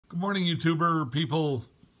morning, YouTuber people,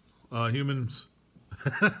 humans.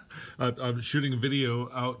 I'm shooting a video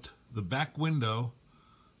out the back window,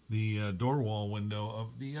 the door wall window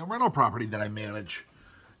of the rental property that I manage.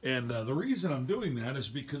 And the reason I'm doing that is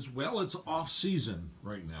because, well, it's off-season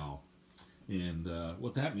right now. And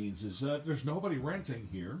what that means is there's nobody renting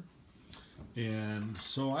here. And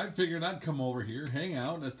so I figured I'd come over here, hang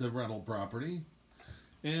out at the rental property,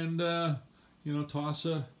 and, you know, toss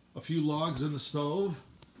a few logs in the stove.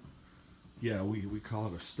 Yeah, we call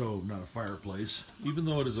it a stove, not a fireplace, even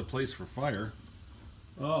though it is a place for fire.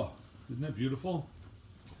 Oh, isn't that beautiful?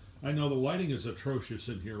 I know the lighting is atrocious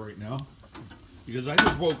in here right now because I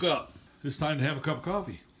just woke up. It's time to have a cup of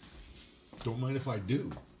coffee. Don't mind if I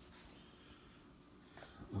do.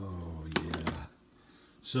 Oh, yeah.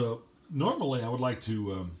 So, normally I would like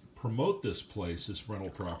to promote this place, this rental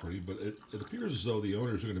property, but it appears as though the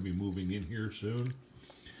owners are going to be moving in here soon.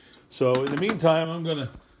 So, in the meantime, I'm going to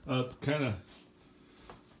kind of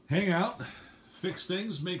hang out, fix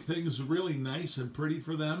things, make things really nice and pretty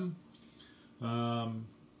for them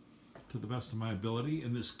to the best of my ability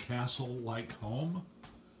in this castle-like home.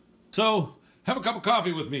 So, have a cup of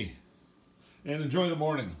coffee with me and enjoy the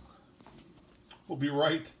morning. We'll be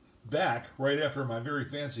right back right after my very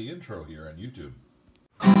fancy intro here on YouTube.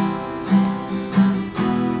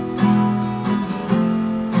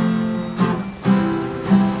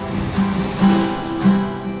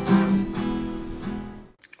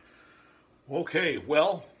 Okay,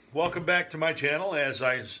 well, welcome back to my channel. As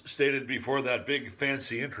I stated before that big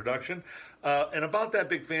fancy introduction, and about that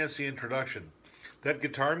big fancy introduction, that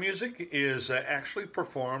guitar music is actually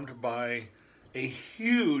performed by a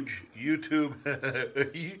huge YouTube.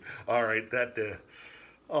 All right, that.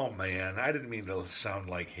 Oh man, I didn't mean to sound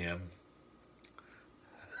like him.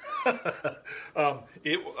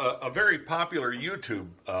 A very popular YouTube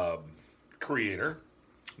creator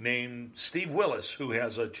named Steve Willis, who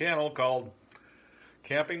has a channel called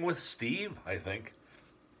Camping with Steve, I think.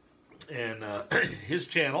 And his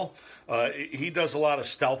channel, he does a lot of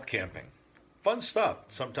stealth camping. Fun stuff.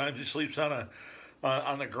 Sometimes he sleeps on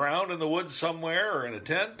the ground in the woods somewhere, or in a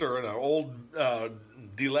tent, or in an old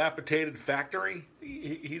dilapidated factory.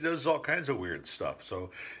 He does all kinds of weird stuff. So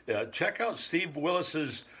check out Steve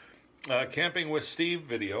Willis's Camping with Steve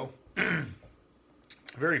video.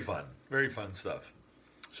 Very fun stuff.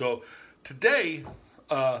 So today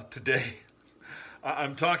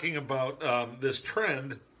I'm talking about this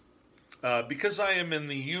trend because I am in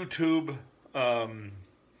the YouTube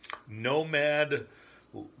nomad,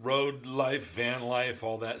 road life, van life,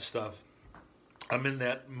 all that stuff. I'm in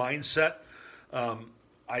that mindset.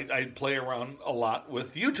 I play around a lot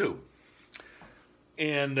with YouTube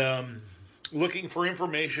and looking for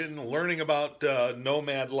information, learning about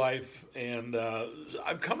nomad life, and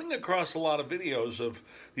I'm coming across a lot of videos of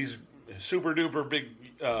these super duper big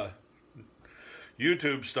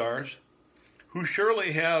YouTube stars who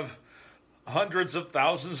surely have hundreds of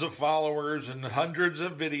thousands of followers and hundreds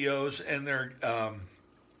of videos, and they're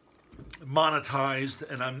monetized,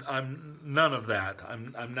 and I'm none of that.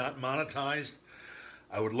 I'm not monetized.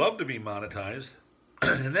 I would love to be monetized,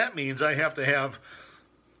 and that means I have to have,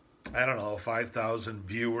 I don't know, 5,000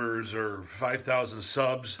 viewers or 5,000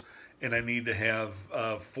 subs, and I need to have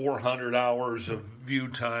 400 hours of view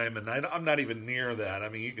time, and I'm not even near that. I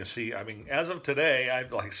mean, you can see, I mean, as of today, I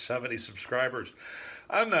have like 70 subscribers.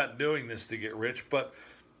 I'm not doing this to get rich, but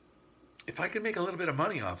if I could make a little bit of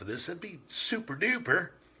money off of this, it'd be super duper.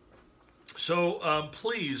 So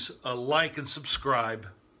please like and subscribe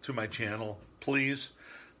to my channel. Please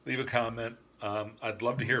leave a comment. I'd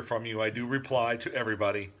love to hear from you. I do reply to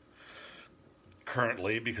everybody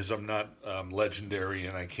currently because I'm not legendary,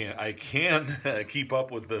 and I can keep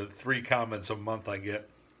up with the 3 comments a month I get.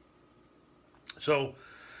 So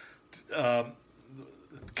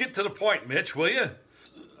get to the point, Mitch, will you?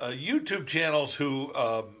 YouTube channels who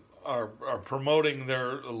are promoting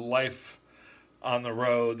their life on the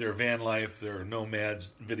road, their van life, their nomads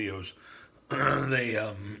videos, they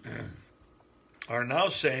are now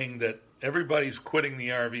saying that everybody's quitting the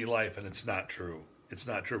RV life, and it's not true. It's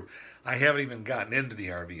not true. I haven't even gotten into the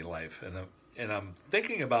RV life, and I'm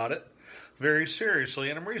thinking about it very seriously,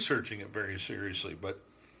 and I'm researching it very seriously. But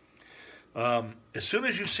as soon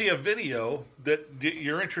as you see a video that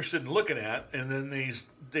you're interested in looking at, and then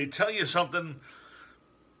they tell you something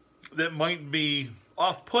that might be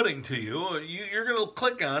off-putting to you, you're going to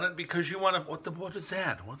click on it because you want to. What is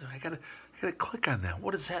that? I gotta click on that.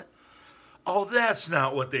 What is that? Oh, that's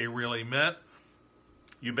not what they really meant.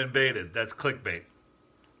 You've been baited. That's clickbait.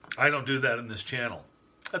 I don't do that in this channel.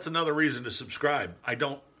 That's another reason to subscribe. I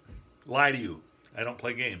don't lie to you. I don't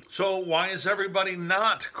play games. So why is everybody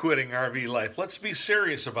not quitting RV life? Let's be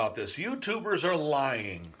serious about this. YouTubers are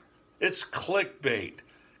lying. It's clickbait.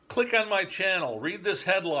 Click on my channel. Read this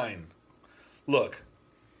headline. Look,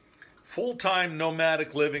 full-time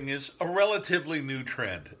nomadic living is a relatively new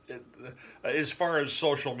trend as far as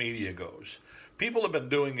social media goes. People have been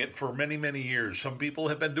doing it for many, many years. Some people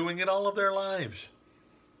have been doing it all of their lives.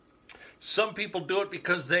 Some people do it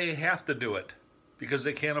because they have to do it, because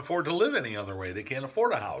they can't afford to live any other way. They can't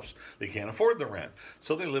afford a house. They can't afford the rent.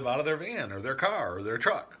 So they live out of their van or their car or their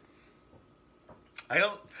truck. I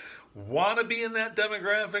don't want to be in that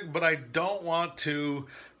demographic, but I don't want to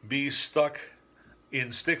be stuck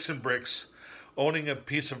in sticks and bricks, owning a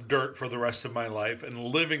piece of dirt for the rest of my life and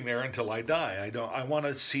living there until I die. I want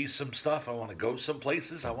to see some stuff. I want to go some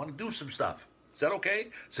places. I want to do some stuff. Is that okay?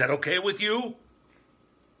 Is that okay with you?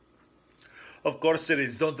 Of course it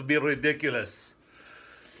is. Don't be ridiculous.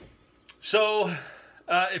 So,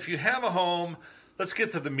 if you have a home, let's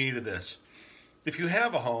get to the meat of this. If you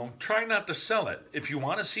have a home, try not to sell it. If you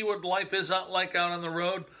want to see what life is like out on the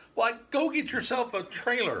road, why, go get yourself a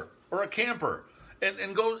trailer or a camper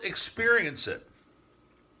and go experience it.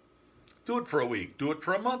 Do it for a week. Do it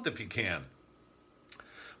for a month if you can.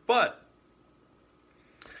 But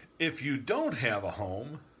if you don't have a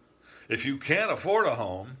home, if you can't afford a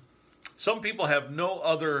home, some people have no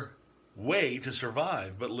other way to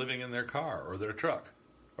survive but living in their car or their truck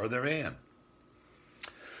or their van.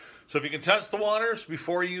 So if you can test the waters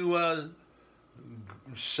before you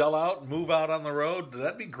sell out, move out on the road,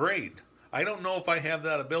 that'd be great. I don't know if I have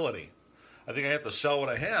that ability. I think I have to sell what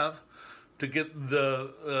I have to get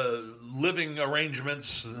the living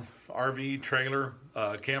arrangements, RV, trailer,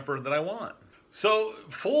 camper that I want. So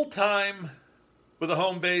full-time with a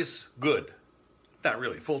home base, good. Not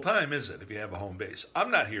really full-time, is it, if you have a home base?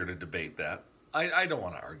 I'm not here to debate that. I don't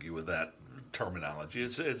want to argue with that terminology.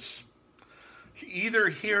 It's either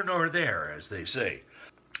here nor there, as they say.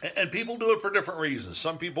 And people do it for different reasons.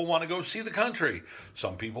 Some people want to go see the country.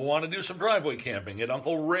 Some people want to do some driveway camping at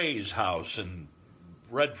Uncle Ray's house in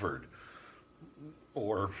Redford,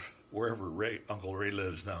 or wherever Uncle Ray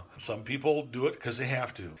lives now. Some people do it because they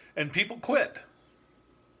have to. And people quit.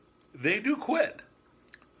 They do quit.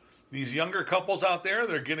 These younger couples out there,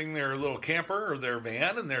 they're getting their little camper or their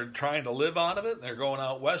van and they're trying to live out of it. They're going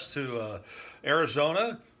out west to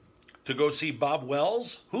Arizona to go see Bob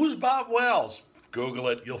Wells. Who's Bob Wells? Google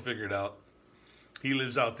it. You'll figure it out. He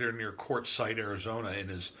lives out there near Quartzsite, Arizona in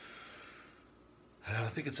his, I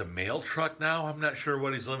think it's a mail truck now. I'm not sure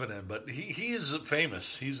what he's living in, but he is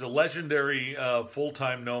famous. He's a legendary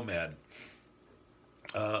full-time nomad.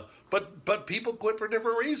 But people quit for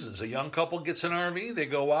different reasons. A young couple gets an RV, they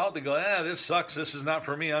go out, they go, this sucks, this is not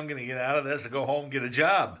for me, I'm going to get out of this and go home, get a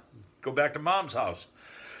job, go back to mom's house.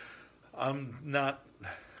 I'm not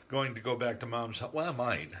going to go back to mom's house. Well,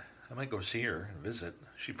 I might go see her and visit.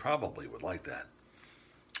 She probably would like that.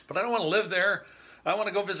 But I don't want to live there. I want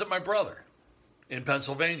to go visit my brother in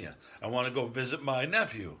Pennsylvania. I want to go visit my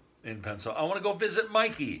nephew in Pennsylvania. I want to go visit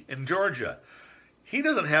Mikey in Georgia. He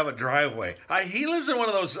doesn't have a driveway. He lives in one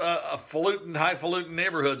of those highfalutin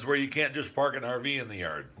neighborhoods where you can't just park an RV in the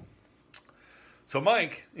yard. So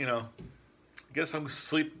Mike, I guess I'm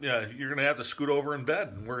asleep. You're going to have to scoot over in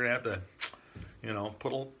bed, and we're going to have to,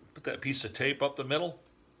 put that piece of tape up the middle.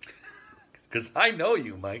 Because I know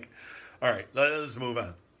you, Mike. All right, let's move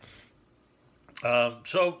on.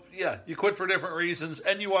 You quit for different reasons,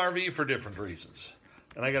 and you RV for different reasons.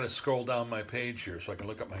 And I got to scroll down my page here so I can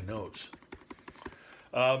look at my notes.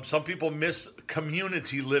 Some people miss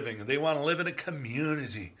community living. They want to live in a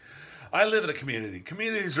community. I live in a community.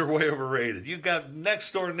 Communities are way overrated. You've got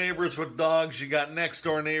next door neighbors with dogs. You got next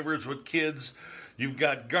door neighbors with kids. You've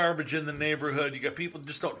got garbage in the neighborhood. You got people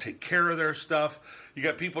just don't take care of their stuff. You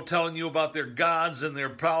got people telling you about their gods and their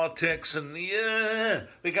politics, and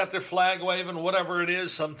they got their flag waving, whatever it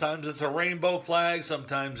is. Sometimes it's a rainbow flag.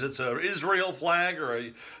 Sometimes it's an Israel flag or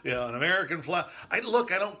an American flag. I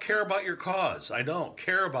don't care about your cause. I don't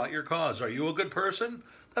care about your cause. Are you a good person?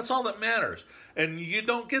 That's all that matters. And you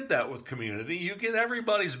don't get that with community. You get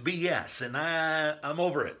everybody's BS, and I'm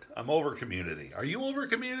over it. I'm over community. Are you over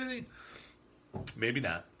community? Maybe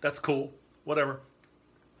not. That's cool. Whatever.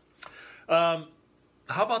 How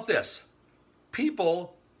about this?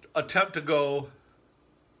 People attempt to go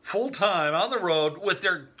full-time on the road with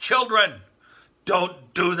their children.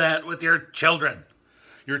 Don't do that with your children.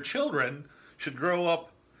 Your children should grow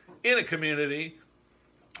up in a community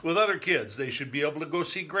with other kids. They should be able to go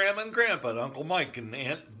see Grandma and Grandpa and Uncle Mike and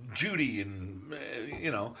Aunt Judy and,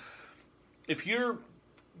 if you're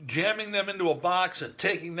jamming them into a box and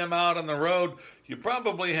taking them out on the road, You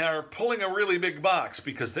probably are pulling a really big box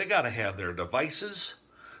because they got to have their devices.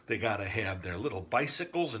 They got to have their little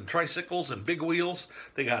bicycles and tricycles and big wheels.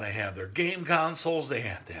 They got to have their game consoles. They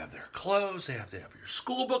have to have their clothes. They have to have your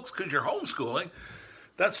school books because you're homeschooling.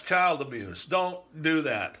 That's child abuse. Don't do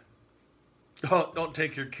that. Don't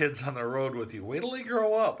take your kids on the road with you. Wait till they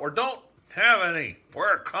grow up. Or don't have any.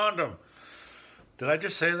 Wear a condom. Did I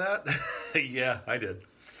just say that? Yeah, I did.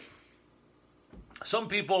 Some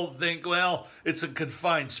people think, well, it's a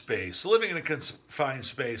confined space. Living in a confined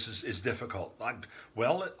space is difficult.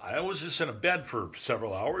 I was just in a bed for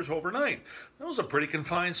several hours overnight. That was a pretty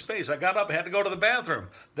confined space. I got up, had to go to the bathroom.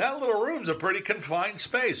 That little room's a pretty confined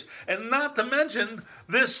space. And not to mention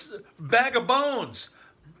this bag of bones.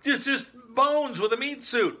 Just bones with a meat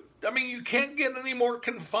suit. I mean, you can't get any more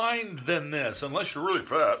confined than this, unless you're really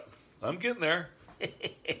fat. I'm getting there.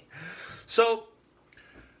 So,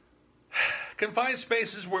 confined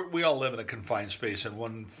spaces, we all live in a confined space in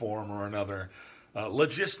one form or another.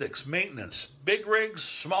 Logistics, maintenance, big rigs,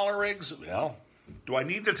 smaller rigs. Well, do I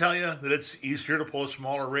need to tell you that it's easier to pull a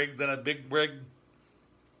smaller rig than a big rig?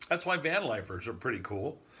 That's why van lifers are pretty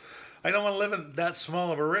cool. I don't want to live in that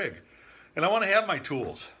small of a rig. And I want to have my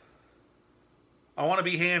tools. I want to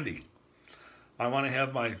be handy. I want to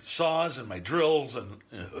have my saws and my drills and,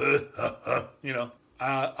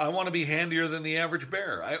 I want to be handier than the average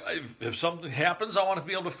bear. If something happens, I want to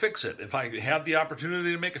be able to fix it. If I have the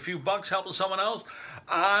opportunity to make a few bucks helping someone else,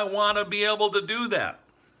 I want to be able to do that.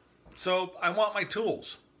 So I want my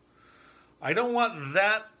tools. I don't want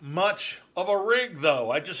that much of a rig, though.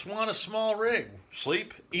 I just want a small rig.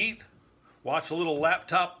 Sleep, eat, watch a little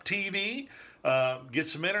laptop TV, get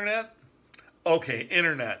some internet. Okay,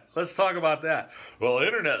 internet. Let's talk about that. Well,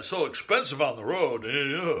 internet's so expensive on the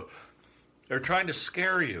road. They're trying to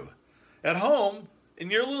scare you. At home,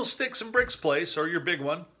 in your little sticks and bricks place, or your big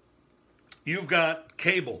one, you've got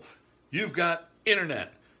cable. You've got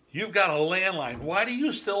internet. You've got a landline. Why do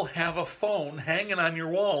you still have a phone hanging on your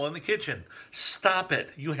wall in the kitchen? Stop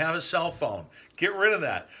it. You have a cell phone. Get rid of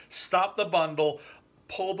that. Stop the bundle.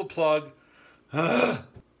 Pull the plug.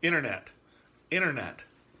 Internet.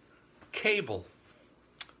 Cable.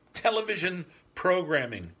 Television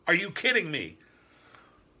programming. Are you kidding me?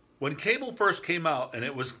 When cable first came out, and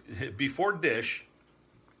it was before Dish,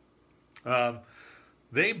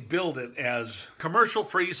 they billed it as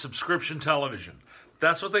commercial-free subscription television.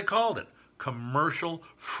 That's what they called it.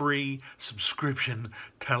 Commercial-free subscription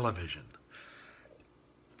television.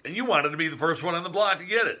 And you wanted to be the first one on the block to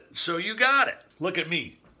get it, so you got it. Look at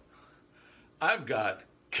me. I've got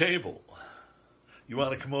cable. You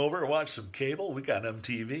want to come over and watch some cable? We got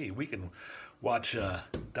MTV. We can watch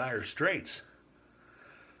Dire Straits.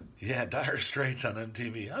 Yeah, Dire Straits on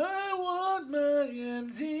MTV. I want my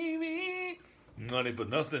MTV. Money for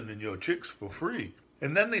nothing and your chicks for free.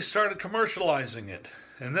 And then they started commercializing it.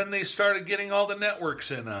 And then they started getting all the networks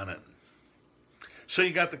in on it. So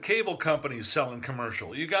you got the cable companies selling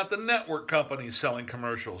commercial. You got the network companies selling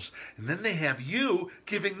commercials. And then they have you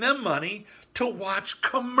giving them money to watch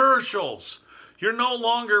commercials. You're no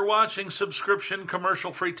longer watching subscription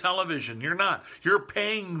commercial-free television. You're not. You're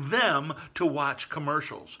paying them to watch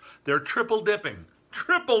commercials. They're triple dipping.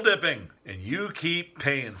 And you keep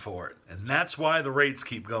paying for it. And that's why the rates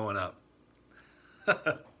keep going up.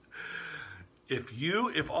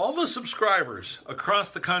 If all the subscribers across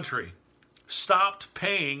the country stopped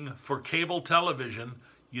paying for cable television,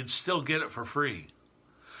 you'd still get it for free.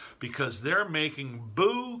 Because they're making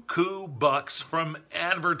buku bucks from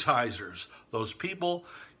advertisers. Those people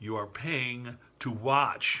you are paying to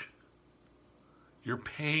watch. You're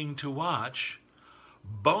paying to watch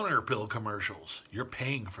boner pill commercials. You're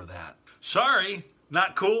paying for that. Sorry,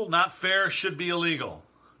 not cool, not fair, should be illegal.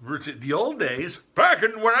 The old days, back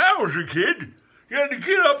when I was a kid, you had to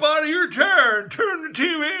get up out of your chair and turn the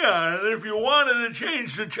TV on. And if you wanted to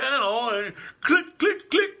change the channel, and click,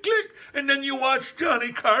 click, click, click, and then you watch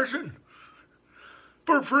Johnny Carson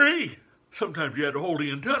for free. Sometimes you had to hold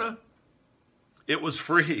the antenna. It was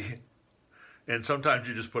free. And sometimes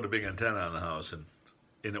you just put a big antenna on the house, and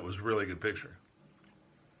it was a really good picture.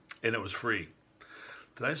 And it was free.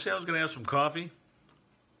 Did I say I was going to have some coffee?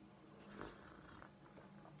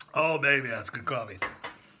 Oh, baby, that's good coffee.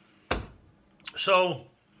 So,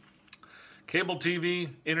 cable TV,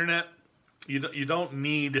 internet, you don't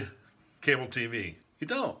need cable TV. You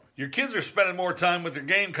don't. Your kids are spending more time with their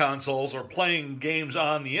game consoles or playing games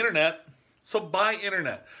on the internet, so buy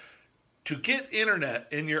internet. To get internet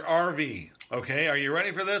in your RV, okay, are you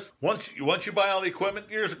ready for this? Once you buy all the equipment,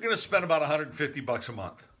 you're going to spend about $150 a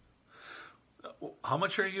month. How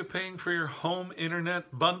much are you paying for your home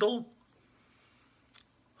internet bundle?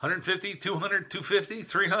 150, 200, 250,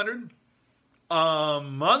 300 a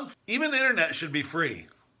month. Even internet should be free.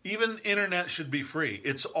 Even internet should be free.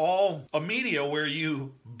 It's all a media where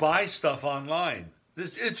you buy stuff online.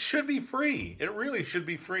 It should be free. It really should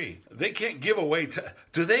be free. They can't give away.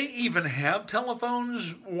 Do they even have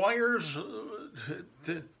telephones, wires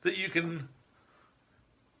that you can,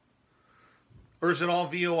 or is it all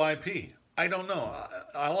VoIP? I don't know.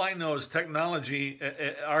 All I know is technology.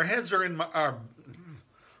 Our heads are in our,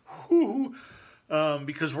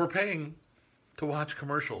 because we're paying to watch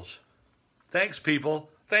commercials. Thanks, people.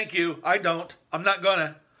 Thank you. I don't. I'm not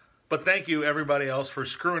gonna. But thank you, everybody else, for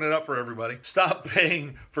screwing it up for everybody. Stop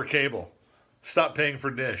paying for cable. Stop paying for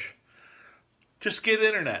dish. Just get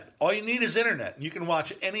internet. All you need is internet. You can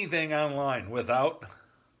watch anything online without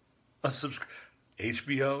a subscription.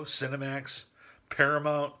 HBO, Cinemax,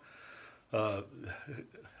 Paramount,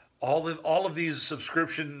 all of these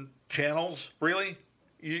subscription channels. Really?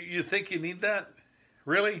 You think you need that?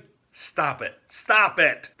 Really? Stop it. Stop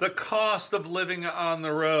it. The cost of living on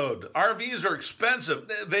the road. RVs are expensive.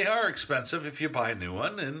 They are expensive if you buy a new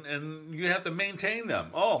one, and you have to maintain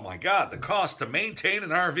them. Oh my God, the cost to maintain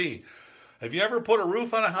an RV. Have you ever put a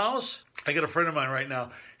roof on a house? I got a friend of mine right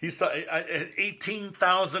now. He's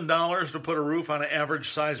 $18,000 to put a roof on an average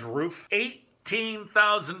size roof.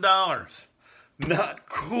 $18,000. Not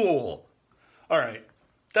cool. All right.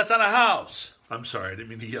 That's on a house. I'm sorry, I didn't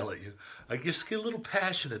mean to yell at you. I just get a little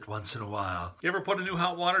passionate once in a while. You ever put a new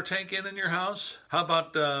hot water tank in your house? How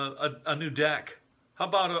about a new deck? How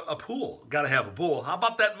about a pool? Got to have a pool. How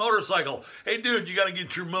about that motorcycle? Hey, dude, you got to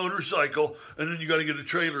get your motorcycle, and then you got to get a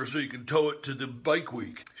trailer so you can tow it to the bike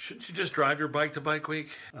week. Shouldn't you just drive your bike to bike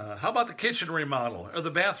week? How about the kitchen remodel or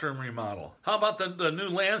the bathroom remodel? How about the new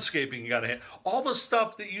landscaping you got to have? All the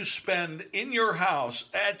stuff that you spend in your house,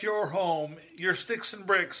 at your home, your sticks and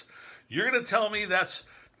bricks, you're going to tell me that's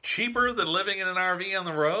cheaper than living in an RV on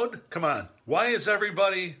the road? Come on. Why is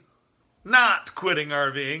everybody not quitting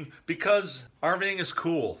RVing? Because RVing is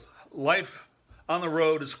cool. Life on the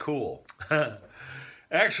road is cool.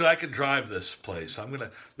 Actually, I can drive this place. I'm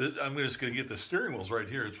just gonna get the steering wheels right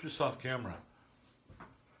here. It's just off camera.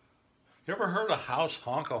 You ever heard a house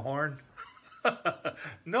honk a horn?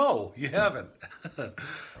 No, you haven't.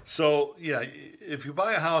 So yeah, if you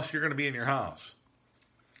buy a house, you're gonna be in your house.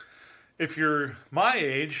 If you're my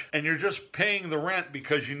age and you're just paying the rent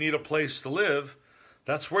because you need a place to live,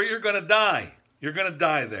 that's where you're going to die. You're going to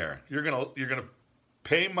die there. You're going to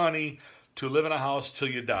pay money to live in a house till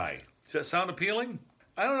you die. Does that sound appealing?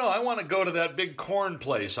 I don't know. I want to go to that big corn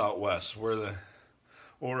place out west or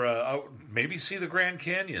maybe see the Grand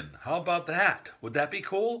Canyon. How about that? Would that be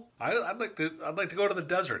cool? I'd like to go to the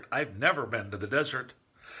desert. I've never been to the desert.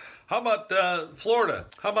 How about Florida?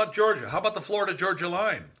 How about Georgia? How about the Florida-Georgia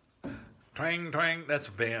line? Twang, twang. That's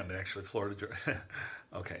a band, actually, Florida, Georgia.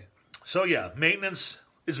 Okay. So, yeah, maintenance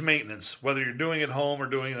is maintenance. Whether you're doing it at home or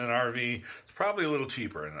doing it in an RV, it's probably a little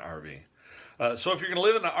cheaper in an RV. So if you're going to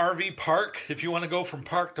live in an RV park, if you want to go from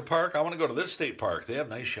park to park, I want to go to this state park. They have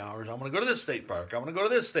nice showers. I want to go to this state park. I want to go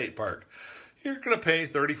to this state park. You're going to pay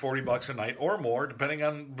 $30, $40 a night or more, depending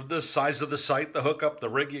on the size of the site, the hookup, the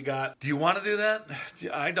rig you got. Do you want to do that?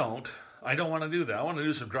 I don't. I don't want to do that. I want to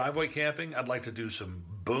do some driveway camping. I'd like to do some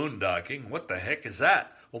boondocking. What the heck is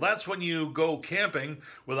that? Well, that's when you go camping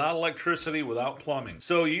without electricity, without plumbing.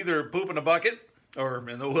 So you either poop in a bucket or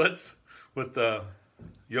in the woods with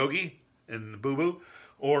Yogi and Boo Boo,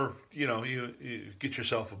 or you get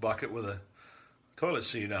yourself a bucket with a toilet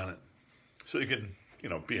seat on it, so you can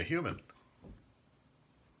be a human.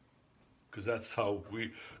 Because that's how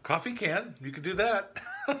coffee can. You could do that.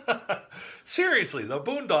 Seriously, the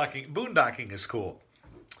boondocking is cool.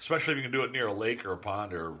 Especially if you can do it near a lake or a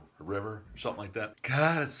pond or a river or something like that.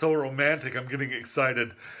 God, it's so romantic. I'm getting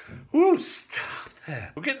excited. Ooh, stop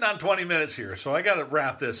that. We're getting on 20 minutes here, so I got to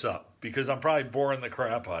wrap this up because I'm probably boring the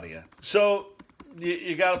crap out of you. So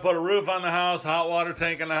you got to put a roof on the house, hot water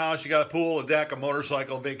tank in the house. You got a pool, a deck, a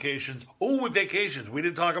motorcycle, vacations. Oh, vacations. We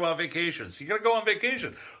didn't talk about vacations. You got to go on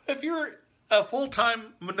vacation. If you're a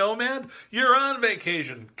full-time nomad, you're on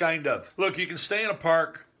vacation, kind of. Look, you can stay in a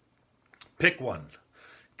park. Pick one.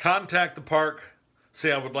 Contact the park.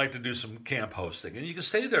 Say, I would like to do some camp hosting. And you can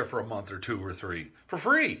stay there for a month or 2 or 3 for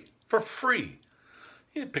free. For free.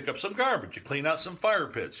 You pick up some garbage. You clean out some fire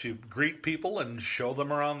pits. You greet people and show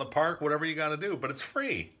them around the park, whatever you got to do. But it's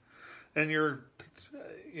free. And you're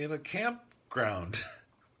in a campground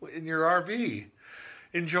in your RV,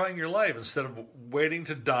 enjoying your life instead of waiting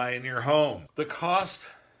to die in your home. The cost,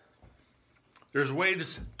 there's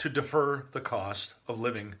ways to defer the cost of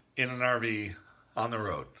living in an RV on the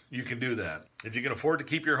road. You can do that. If you can afford to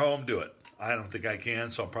keep your home, do it. I don't think I can,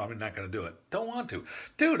 so I'm probably not going to do it. Don't want to.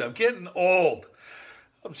 Dude, I'm getting old.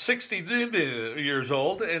 I'm 60 years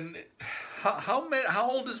old, and how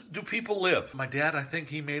old do people live? My dad, I think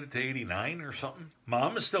he made it to 89 or something.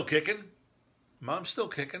 Mom is still kicking. Mom's still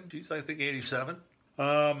kicking. She's, I think, 87.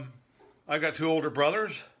 I got 2 older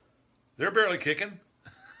brothers. They're barely kicking.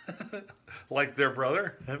 Like their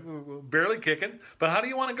brother. Barely kicking. But how do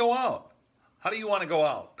you want to go out? How do you want to go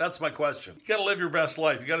out? That's my question. You got to live your best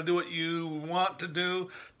life. You got to do what you want to do.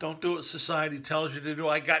 Don't do what society tells you to do.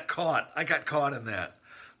 I got caught in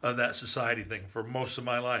that society thing for most of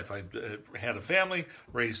my life. I had a family,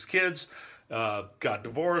 raised kids, got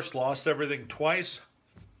divorced, lost everything twice.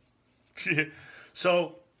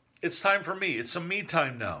 So it's time for me. It's some me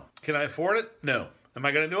time now. Can I afford it? No. Am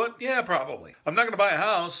I going to do it? Yeah, probably. I'm not going to buy a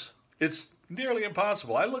house. It's nearly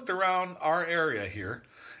impossible. I looked around our area here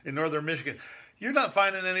in northern Michigan. You're not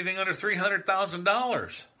finding anything under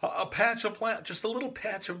 $300,000. A patch of land, just a little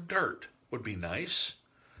patch of dirt would be nice.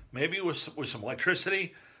 Maybe with some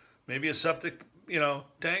electricity, maybe a septic,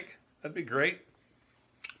 tank. That'd be great.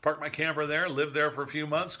 Park my camper there, live there for a few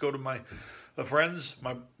months, go to my friends,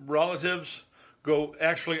 my relatives, go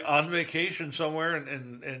actually on vacation somewhere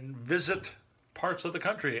and visit parts of the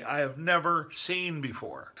country I have never seen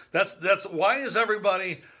before. That's why is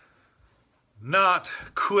everybody not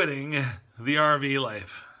quitting the RV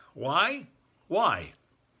life? Why?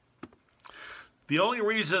 The only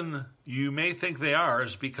reason you may think they are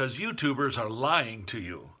is because YouTubers are lying to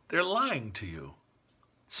you. They're lying to you.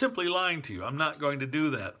 Simply lying to you. I'm not going to do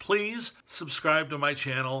that. Please subscribe to my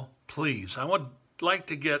channel. Please. I would like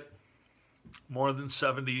to get more than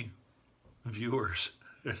 70 viewers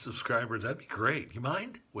or subscribers. That'd be great. You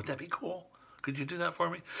mind? Would that be cool? Could you do that for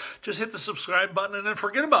me? Just hit the subscribe button and then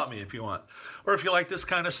forget about me if you want. Or if you like this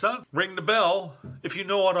kind of stuff, ring the bell if you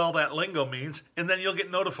know what all that lingo means, and then you'll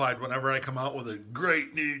get notified whenever I come out with a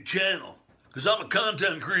great new channel, because I'm a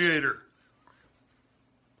content creator.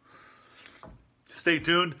 Stay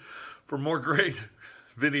tuned for more great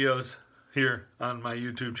videos here on my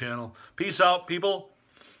YouTube channel. Peace out, people.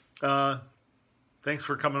 Thanks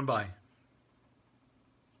for coming by.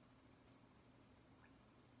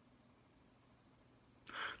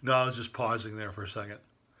 No, I was just pausing there for a second.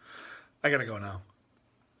 I gotta go now.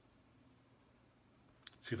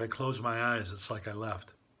 See, if I close my eyes, it's like I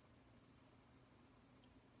left.